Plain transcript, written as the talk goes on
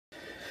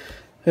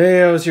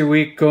Hey, how's your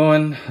week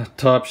going?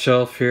 Top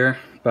shelf here,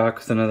 back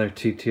with another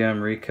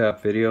TTM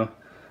recap video.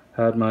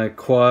 Had my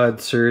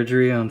quad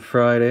surgery on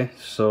Friday,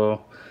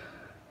 so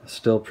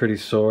still pretty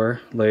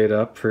sore, laid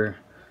up for,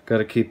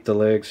 gotta keep the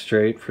leg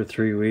straight for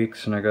 3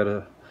 weeks, and I got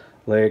a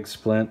leg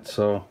splint,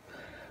 so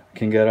I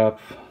can get up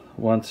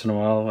once in a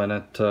while when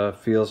it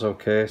feels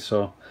okay.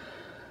 So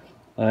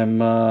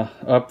I'm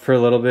up for a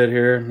little bit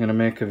here. I'm gonna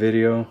make a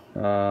video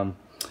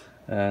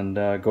and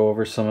go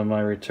over some of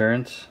my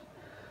returns.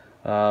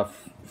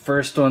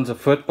 First one's a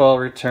football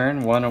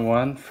return,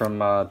 1-1 from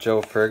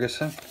Joe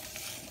Ferguson.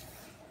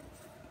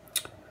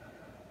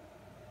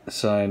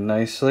 Signed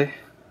nicely,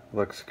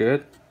 looks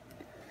good.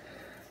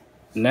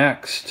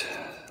 Next,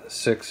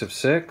 6 of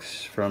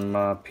 6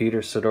 from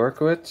Peter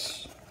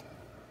Sidorkowitz,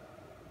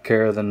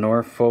 care of the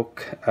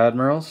Norfolk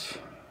Admirals.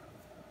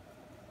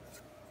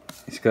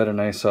 He's got a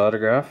nice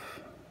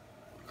autograph.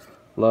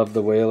 Love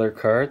the Whaler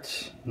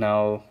cards,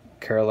 now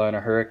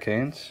Carolina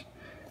Hurricanes.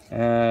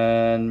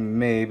 And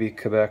maybe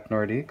Quebec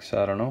Nordiques,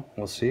 I don't know,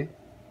 we'll see.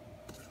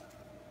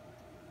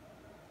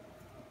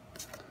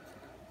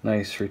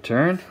 Nice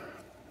return.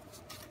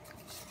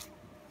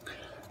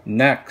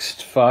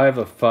 Next, 5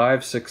 of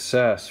 5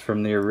 success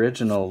from the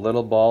original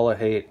Little Ball of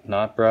Hate,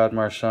 not Brad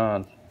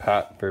Marchand,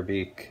 Pat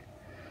Verbeek.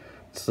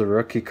 It's the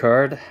rookie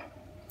card.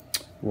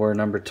 Wore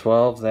number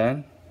 12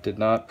 then, did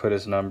not put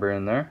his number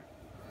in there.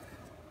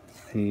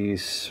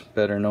 He's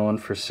better known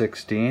for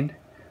 16,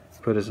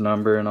 put his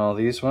number in all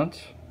these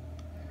ones.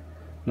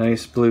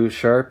 Nice blue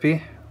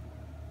Sharpie.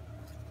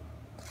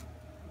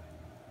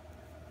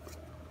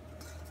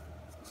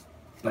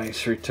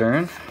 Nice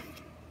return.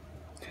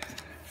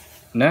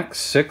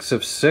 Next, 6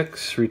 of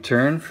 6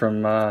 return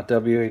from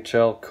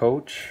WHL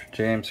coach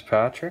James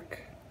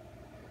Patrick.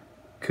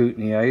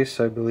 Kootenay Ice,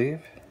 I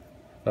believe.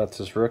 That's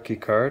his rookie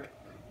card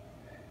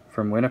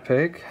from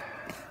Winnipeg.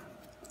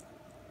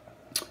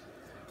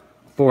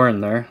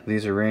 Born there.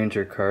 These are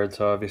Ranger cards,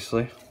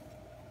 obviously.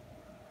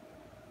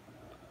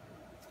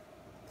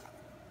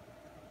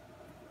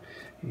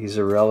 He's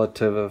a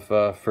relative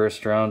of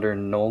first rounder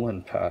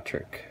Nolan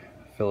Patrick,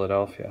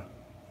 Philadelphia.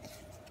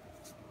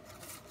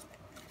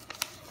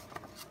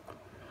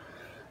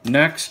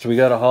 Next, we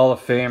got a Hall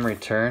of Fame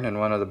return and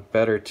one of the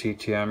better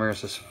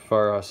TTMers as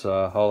far as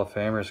Hall of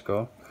Famers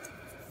go.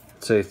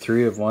 It's a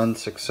 3 of 1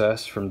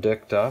 success from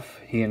Dick Duff.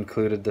 He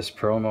included this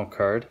promo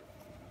card.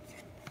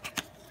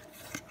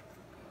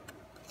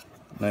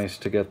 Nice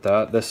to get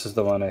that. This is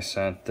the one I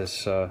sent,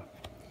 this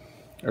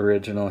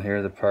original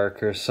here, the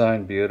Parker,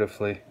 signed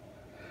beautifully.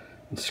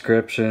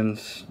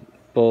 Inscriptions,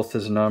 both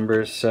his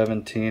numbers,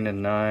 17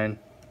 and 9.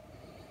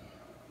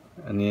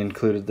 And he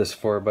included this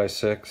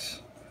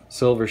 4x6.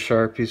 Silver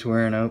Sharpie's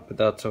wearing out, but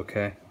that's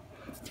okay.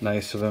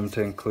 Nice of him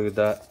to include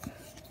that.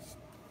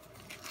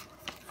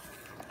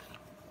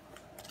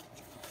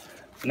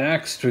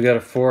 Next, we got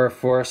a 4 of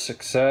 4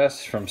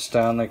 success from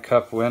Stanley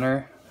Cup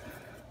winner,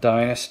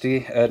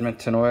 Dynasty,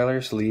 Edmonton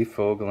Oilers, Lee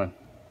Fogelin.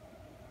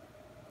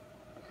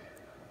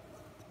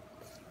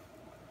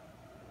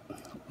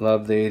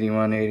 Love the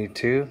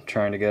 81-82,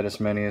 trying to get as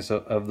many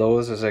of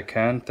those as I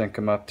can. Think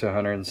I'm up to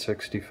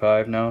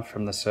 165 now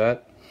from the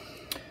set.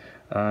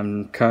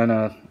 I'm kind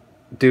of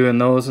doing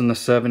those in the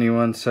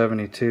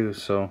 71-72,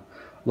 so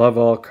love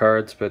all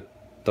cards, but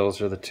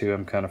those are the 2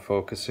 I'm kind of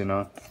focusing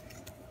on.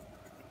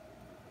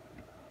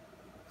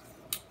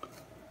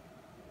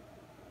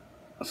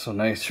 So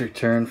nice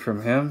return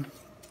from him.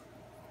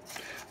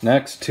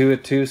 Next, 2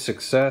 of 2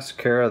 success,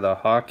 care of the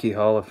Hockey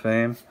Hall of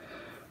Fame,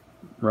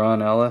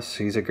 Ron Ellis.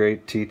 He's a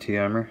great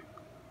TTMer.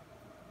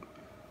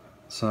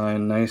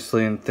 Signed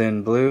nicely in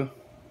thin blue.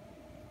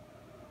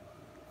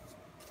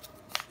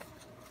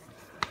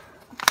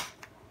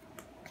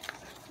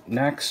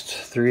 Next,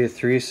 3 of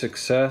 3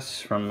 success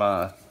from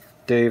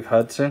Dave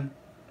Hudson,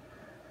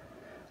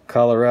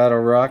 Colorado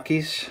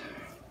Rockies,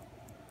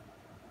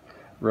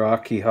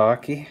 Rocky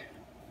Hockey.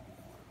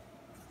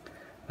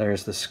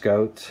 There's the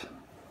Scouts.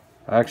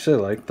 I actually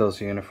like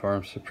those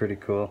uniforms, they're pretty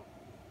cool.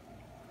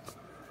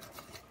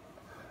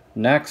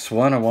 Next,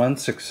 1 of 1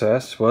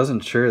 success.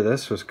 Wasn't sure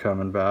this was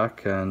coming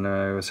back, and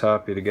I was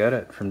happy to get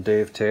it from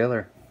Dave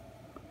Taylor.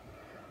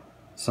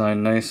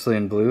 Signed nicely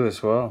in blue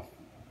as well.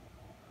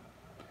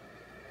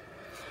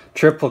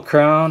 Triple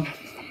Crown,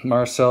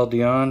 Marcel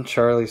Dion,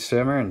 Charlie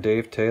Simmer, and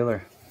Dave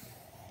Taylor.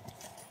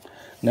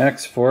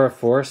 Next, 4 of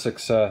 4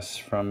 success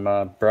from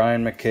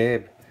Brian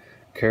McCabe,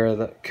 care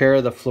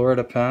of the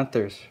Florida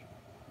Panthers.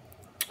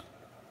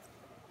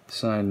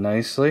 Signed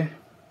nicely.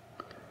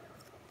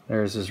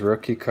 There's his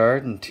rookie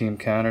card and Team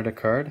Canada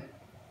card.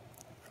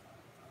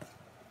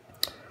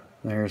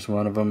 There's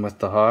one of them with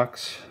the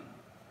Hawks.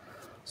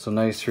 So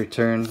nice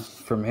return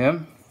from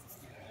him.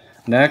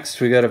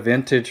 Next, we got a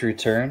vintage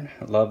return.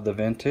 Love the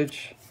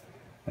vintage.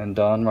 And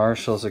Don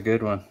Marshall's a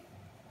good one.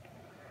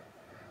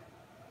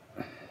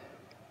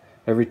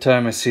 Every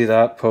time I see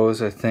that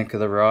pose, I think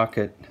of the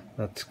Rocket.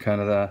 That's kind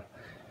of the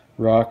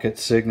Rocket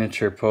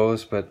signature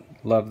pose, but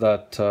love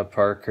that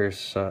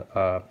Parker's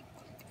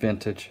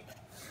vintage.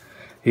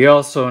 He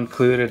also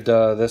included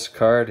this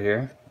card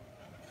here.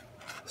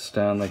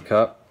 Stanley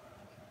Cup.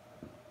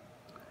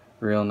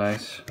 Real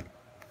nice.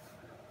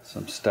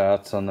 Some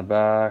stats on the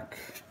back.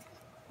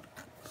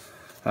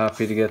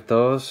 Happy to get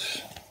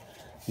those.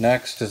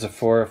 Next is a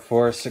 4 of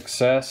 4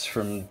 success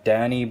from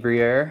Danny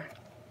Briere.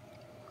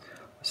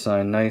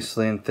 Signed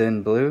nicely in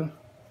thin blue.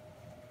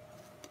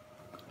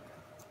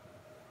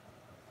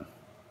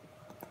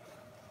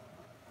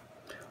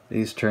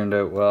 These turned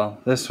out well.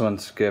 This one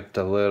skipped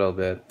a little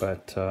bit,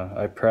 but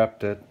I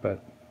prepped it,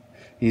 but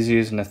he's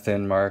using a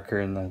thin marker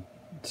and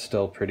it's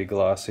still pretty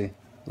glossy.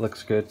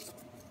 Looks good.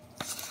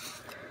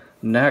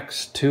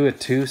 Next, 2 of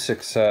 2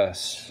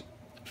 success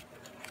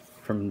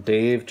from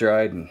Dave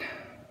Dryden.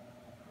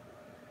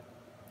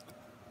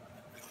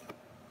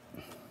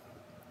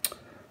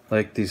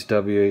 Like these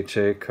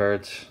WHA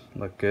cards,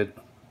 look good.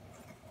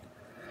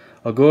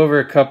 I'll go over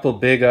a couple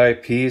big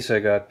IPs I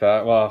got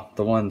back. Well,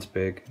 the one's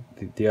big.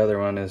 The other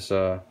one is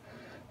a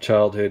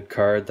childhood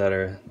card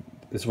that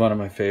is one of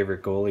my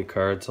favorite goalie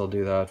cards. I'll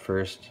do that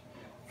first.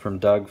 From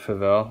Doug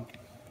Favell.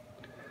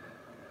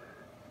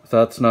 If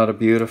that's not a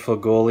beautiful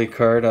goalie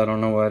card, I don't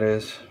know what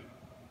is.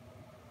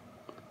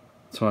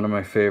 It's one of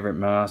my favorite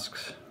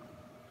masks.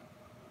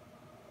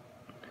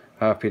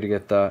 Happy to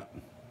get that.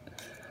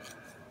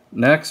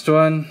 Next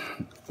one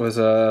was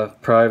a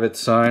private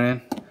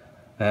signing,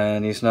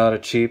 and he's not a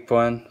cheap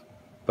one,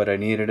 but I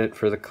needed it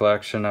for the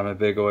collection. I'm a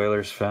big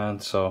Oilers fan,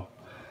 so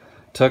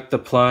took the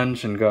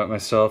plunge and got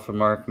myself a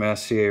Mark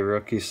Messier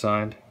rookie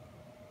signed.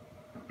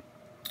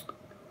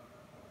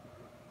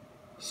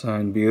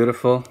 Signed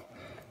beautiful.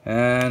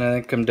 And I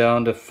think I'm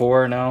down to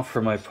 4 now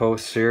for my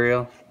post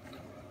serial.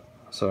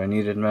 So I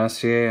needed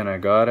Messier and I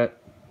got it.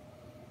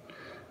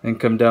 I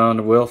think I'm down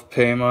to Wilf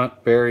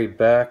Paymont, Barry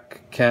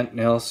Beck, Kent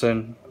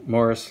Nilsson,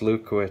 Morris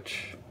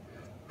Lukowicz.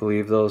 I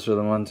believe those are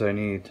the ones I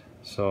need.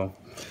 So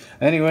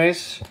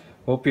anyways,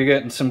 hope you're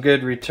getting some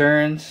good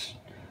returns.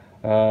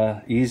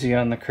 Easy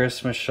on the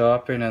Christmas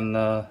shopping and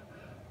the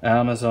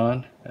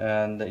Amazon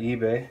and the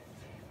eBay.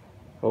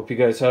 Hope you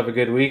guys have a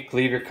good week.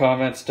 Leave your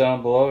comments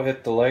down below,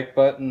 hit the like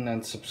button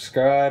and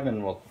subscribe,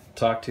 and we'll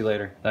talk to you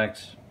later.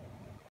 Thanks.